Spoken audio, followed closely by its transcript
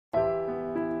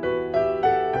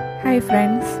Hi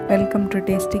friends, welcome to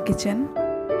tasty kitchen.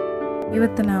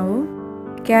 ಇವತ್ತು ನಾವು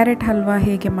carrot halwa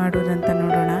ಹೇಗೆ ಮಾಡೋದಂತ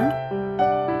ನೋಡೋಣ.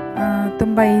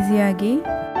 ತುಂಬ ಈಸಿಯಾಗಿ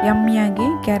ಯಮ್ಮಿಯಾಗಿ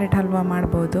ಕ್ಯಾರೆಟ್ ಹಲ್ವಾ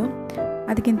ಮಾಡ್ಬೋದು.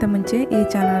 ಅದಕ್ಕಿಂತ ಮುಂಚೆ ಈ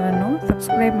ಚಾನಲನ್ನು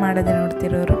ಸಬ್ಸ್ಕ್ರೈಬ್ ಮಾಡದೆ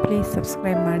ನೋಡ್ತಿರೋರು ಪ್ಲೀಸ್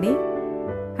ಸಬ್ಸ್ಕ್ರೈಬ್ ಮಾಡಿ.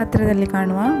 ಹತ್ತಿರದಲ್ಲಿ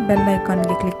ಕಾಣುವ ಬೆಲ್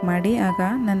ಐಕಾನ್ಗೆ ಕ್ಲಿಕ್ ಮಾಡಿ, ಆಗ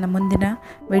ನನ್ನ ಮುಂದಿನ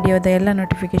ವಿಡಿಯೋದ ಎಲ್ಲ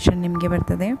ನೋಟಿಫಿಕೇಷನ್ ನಿಮಗೆ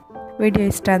ಬರ್ತದೆ. ವಿಡಿಯೋ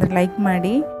ಇಷ್ಟ ಆದರೆ ಲೈಕ್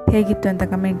ಮಾಡಿ, ಹೇಗಿತ್ತು ಅಂತ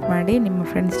ಕಮೆಂಟ್ ಮಾಡಿ, ನಿಮ್ಮ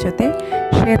ಫ್ರೆಂಡ್ಸ್ ಜೊತೆ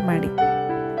ಶೇರ್ ಮಾಡಿ.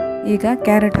 ಈಗ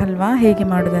ಕ್ಯಾರೆಟ್ ಹಲ್ವಾ ಹೇಗೆ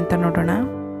ಮಾಡೋದಂತ ನೋಡೋಣ.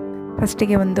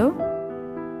 ಫಸ್ಟಿಗೆ ಒಂದು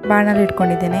ಬಾಣಲಿ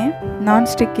ಇಟ್ಕೊಂಡಿದ್ದೇನೆ. ನಾನ್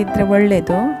ಸ್ಟಿಕ್ ಇದ್ದರೆ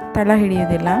ಒಳ್ಳೆಯದು, ತಳ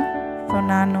ಹಿಡಿಯೋದಿಲ್ಲ. ಸೊ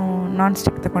ನಾನು ನಾನ್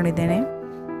ಸ್ಟಿಕ್ ತಗೊಂಡಿದ್ದೇನೆ.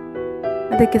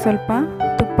 ಅದಕ್ಕೆ ಸ್ವಲ್ಪ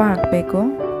ತುಪ್ಪ ಹಾಕಬೇಕು.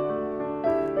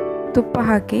 ತುಪ್ಪ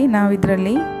ಹಾಕಿ ನಾವು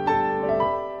ಇದರಲ್ಲಿ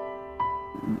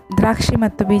ದ್ರಾಕ್ಷಿ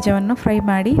ಮತ್ತು ಬೀಜವನ್ನು ಫ್ರೈ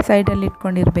ಮಾಡಿ ಸೈಡಲ್ಲಿ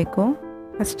ಇಟ್ಕೊಂಡಿರಬೇಕು.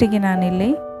 ಫಸ್ಟಿಗೆ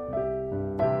ನಾನಿಲ್ಲಿ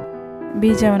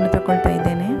ಬೀಜವನ್ನು ತಗೊಳ್ತಾ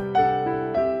ಇದ್ದೇನೆ.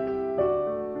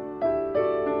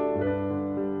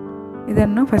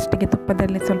 ಇದನ್ನು ಫಸ್ಟಿಗೆ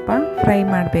ತುಪ್ಪದಲ್ಲಿ ಸ್ವಲ್ಪ ಫ್ರೈ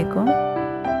ಮಾಡಬೇಕು.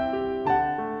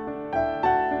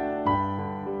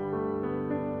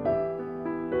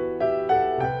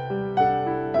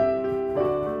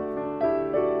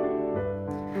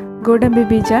 ಗೋಡಂಬಿ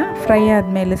ಬೀಜ ಫ್ರೈ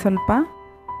ಆದಮೇಲೆ ಸ್ವಲ್ಪ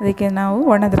ಅದಕ್ಕೆ ನಾವು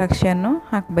ಒಣ ದ್ರಾಕ್ಷಿಯನ್ನು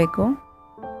ಹಾಕಬೇಕು.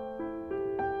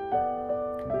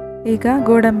 ಈಗ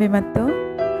ಗೋಡಂಬಿ ಮತ್ತು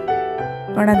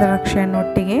ಒಣ ದ್ರಾಕ್ಷಿಯನ್ನು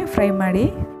ಒಟ್ಟಿಗೆ ಫ್ರೈ ಮಾಡಿ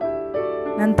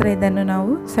ನಂತರ ಇದನ್ನು ನಾವು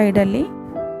ಸೈಡಲ್ಲಿ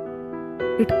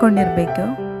ಇಟ್ಕೊಂಡಿರಬೇಕು.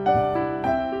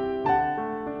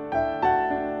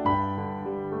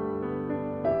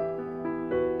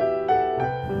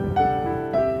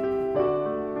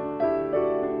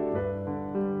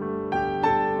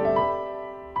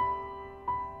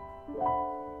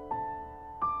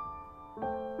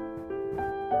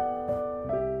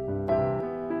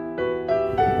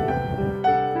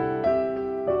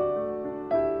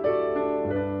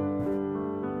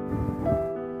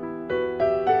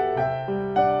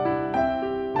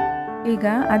 ಈಗ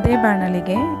ಅದೇ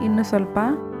ಬಾಣಲಿಗೆ ಇನ್ನು ಸ್ವಲ್ಪ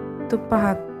ತುಪ್ಪ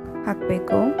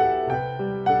ಹಾಕಬೇಕು.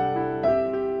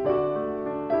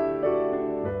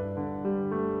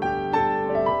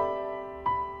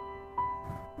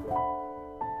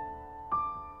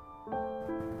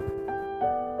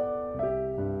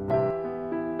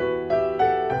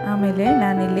 ಆಮೇಲೆ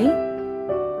ನಾನಿಲ್ಲಿ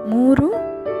 3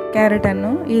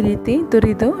 ಕ್ಯಾರೆಟನ್ನು ಈ ರೀತಿ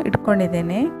ತುರಿದು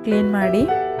ಇಟ್ಕೊಂಡಿದ್ದೇನೆ. ಕ್ಲೀನ್ ಮಾಡಿ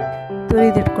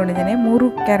ತುರಿದು ಇಟ್ಕೊಂಡಿದ್ದೇನೆ.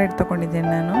 3 ಕ್ಯಾರೆಟ್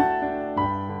ತಗೊಂಡಿದ್ದೇನೆ ನಾನು.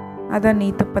 ಅದನ್ನು ಈ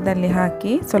ತುಪ್ಪದಲ್ಲಿ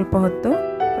ಹಾಕಿ ಸ್ವಲ್ಪ ಹೊತ್ತು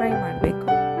ಫ್ರೈ ಮಾಡಬೇಕು.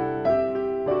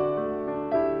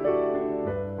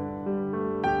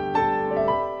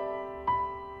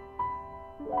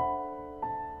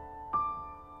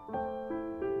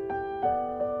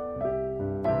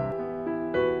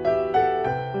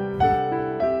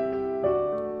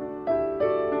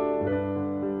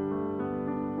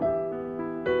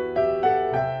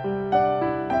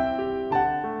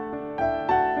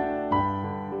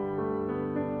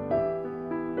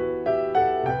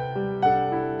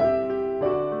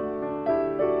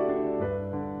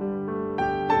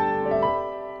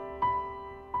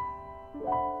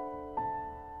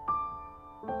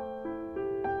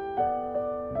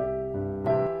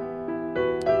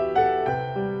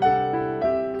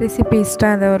 ರೆಸಿಪಿ ಇಷ್ಟ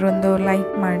ಆದವರೊಂದು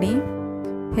ಲೈಕ್ ಮಾಡಿ,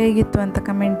 ಹೇಗಿತ್ತು ಅಂತ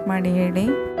ಕಮೆಂಟ್ ಮಾಡಿ ಹೇಳಿ.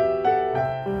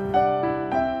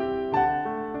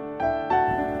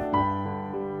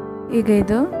 ಈಗ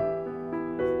ಇದು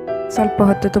ಸ್ವಲ್ಪ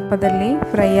ಹೊತ್ತು ತುಪ್ಪದಲ್ಲಿ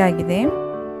ಫ್ರೈ ಆಗಿದೆ.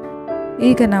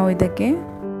 ಈಗ ನಾವು ಇದಕ್ಕೆ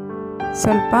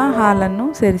ಸ್ವಲ್ಪ ಹಾಲನ್ನು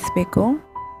ಸೇರಿಸಬೇಕು.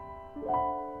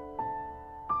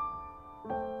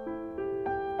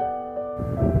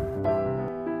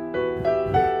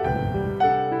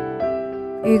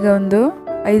 ಈಗ ಒಂದು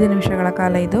 5 ನಿಮಿಷಗಳ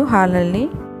ಕಾಲ ಇದು ಹಾಲಲ್ಲಿ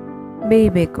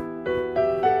ಬೇಯಬೇಕು.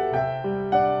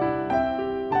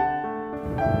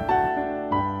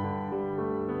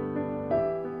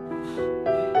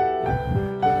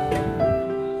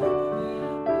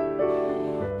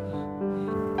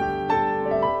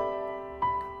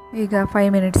 ಈಗ 5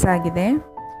 ಮಿನಿಟ್ಸ್ ಆಗಿದೆ.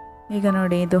 ಈಗ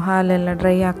ನೋಡಿ, ಇದು ಹಾಲೆಲ್ಲ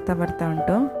ಡ್ರೈ ಆಗ್ತಾ ಬರ್ತಾ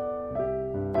ಉಂಟು.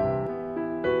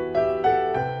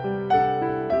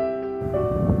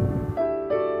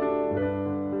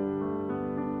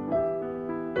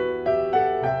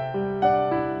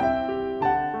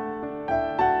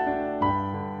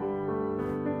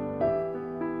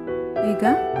 ಈಗ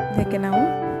ಇದಕ್ಕೆ ನಾವು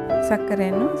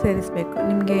ಸಕ್ಕರೆಯನ್ನು ಸೇರಿಸಬೇಕು.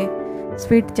 ನಿಮಗೆ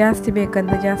ಸ್ವೀಟ್ ಜಾಸ್ತಿ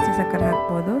ಬೇಕಂದರೆ ಜಾಸ್ತಿ ಸಕ್ಕರೆ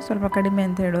ಹಾಕ್ಬೋದು, ಸ್ವಲ್ಪ ಕಡಿಮೆ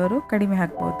ಅಂತ ಹೇಳೋರು ಕಡಿಮೆ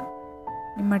ಹಾಕ್ಬೋದು.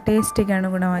 ನಿಮ್ಮ ಟೇಸ್ಟಿಗೆ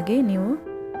ಅನುಗುಣವಾಗಿ ನೀವು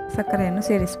ಸಕ್ಕರೆಯನ್ನು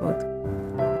ಸೇರಿಸ್ಬೋದು.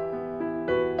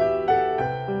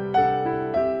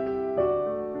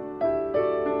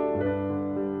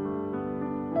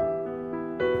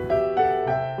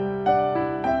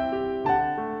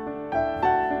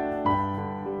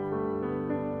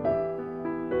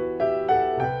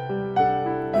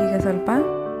 ಸ್ವಲ್ಪ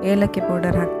ಏಲಕ್ಕಿ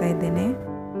ಪೌಡರ್ ಹಾಕ್ತಾ ಇದ್ದೇನೆ.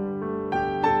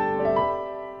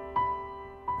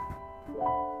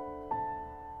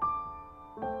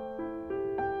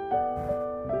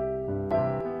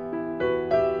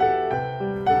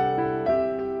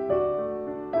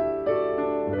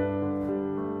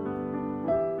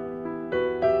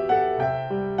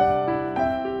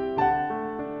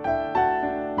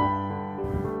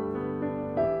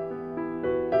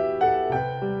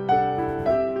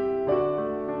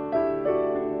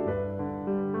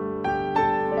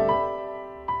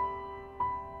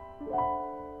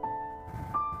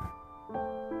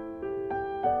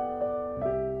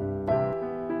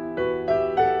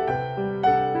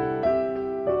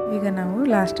 ಈಗ ನಾವು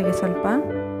ಲಾಸ್ಟಿಗೆ ಸ್ವಲ್ಪ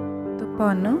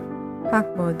ತುಪ್ಪವನ್ನು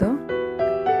ಹಾಕ್ಬೋದು.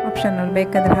 ಆಪ್ಷನಲ್,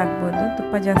 ಬೇಕಾದರೆ ಹಾಕ್ಬೋದು.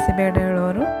 ತುಪ್ಪ ಜಾಸ್ತಿ ಬೇಡ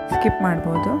ಹೇಳೋರು ಸ್ಕಿಪ್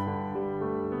ಮಾಡ್ಬೋದು.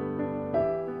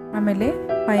 ಆಮೇಲೆ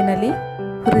ಫೈನಲಿ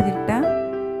ಹುರಿದಿಟ್ಟ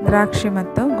ದ್ರಾಕ್ಷಿ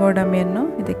ಮತ್ತು ಗೋಡಂಬಿಯನ್ನು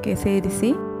ಇದಕ್ಕೆ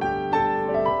ಸೇರಿಸಿ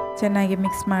ಚೆನ್ನಾಗಿ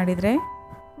ಮಿಕ್ಸ್ ಮಾಡಿದರೆ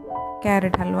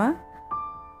ಕ್ಯಾರೆಟ್ ಹಲ್ವಾ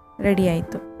ರೆಡಿ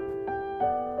ಆಯಿತು.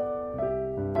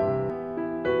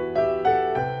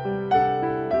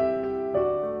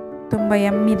 ತುಂಬ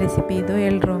ಯಮ್ಮಿ ರೆಸಿಪಿ ಇದು.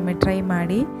 ಎಲ್ಲರೂ ಒಮ್ಮೆ ಟ್ರೈ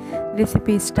ಮಾಡಿ.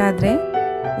 ರೆಸಿಪಿ ಇಷ್ಟ ಆದರೆ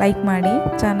ಲೈಕ್ ಮಾಡಿ,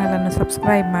 ಚಾನಲನ್ನು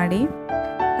ಸಬ್ಸ್ಕ್ರೈಬ್ ಮಾಡಿ,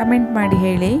 ಕಮೆಂಟ್ ಮಾಡಿ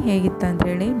ಹೇಳಿ ಹೇಗಿತ್ತು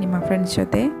ಅಂಥೇಳಿ. ನಿಮ್ಮ ಫ್ರೆಂಡ್ಸ್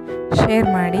ಜೊತೆ ಶೇರ್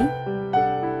ಮಾಡಿ.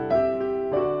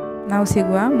 ನಾವು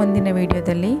ಸಿಗುವ ಮುಂದಿನ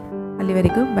ವಿಡಿಯೋದಲ್ಲಿ.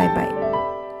 ಅಲ್ಲಿವರೆಗೂ ಬಾಯ್ ಬಾಯ್.